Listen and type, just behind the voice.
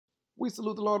We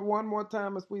salute the Lord one more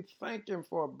time as we thank Him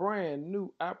for a brand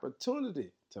new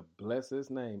opportunity to bless His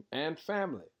name and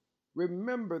family.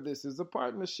 Remember, this is a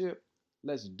partnership.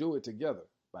 Let's do it together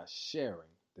by sharing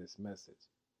this message.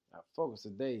 Our focus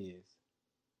today is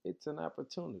it's an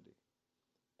opportunity.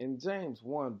 In James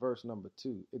 1, verse number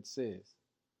 2, it says,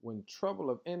 when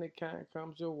trouble of any kind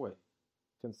comes your way,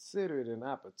 consider it an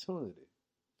opportunity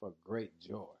for great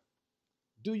joy.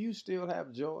 Do you still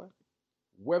have joy?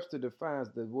 Webster defines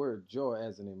the word joy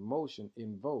as an emotion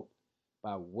invoked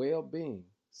by well-being,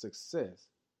 success,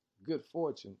 good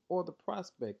fortune, or the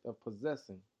prospect of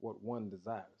possessing what one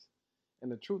desires.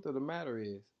 And the truth of the matter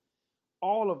is,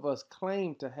 all of us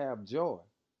claim to have joy,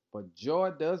 but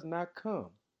joy does not come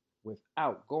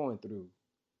without going through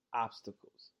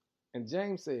obstacles. And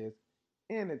James says,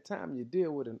 anytime you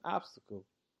deal with an obstacle,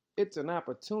 it's an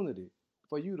opportunity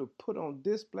for you to put on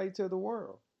display to the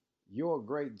world your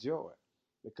great joy.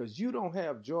 Because you don't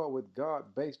have joy with God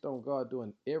based on God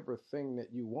doing everything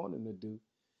that you want Him to do.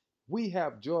 We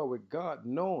have joy with God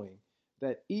knowing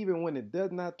that even when it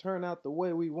does not turn out the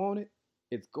way we want it,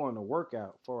 it's going to work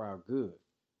out for our good.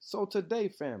 So today,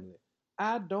 family,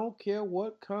 I don't care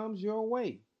what comes your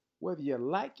way, whether you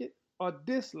like it or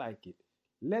dislike it.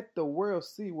 Let the world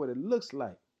see what it looks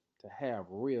like to have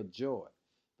real joy.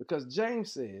 Because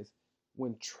James says,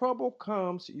 when trouble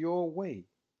comes your way,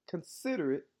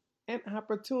 consider it an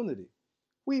opportunity.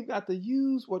 We've got to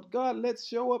use what God lets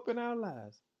show up in our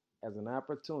lives as an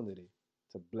opportunity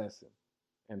to bless Him.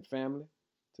 And family,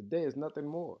 today is nothing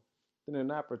more than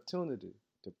an opportunity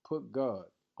to put God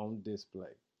on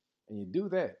display. And you do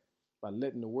that by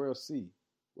letting the world see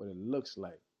what it looks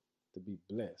like to be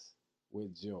blessed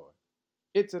with joy.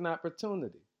 It's an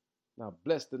opportunity. Now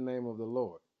bless the name of the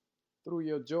Lord through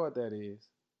your joy, that is,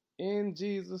 in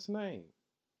Jesus' name.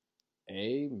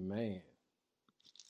 Amen.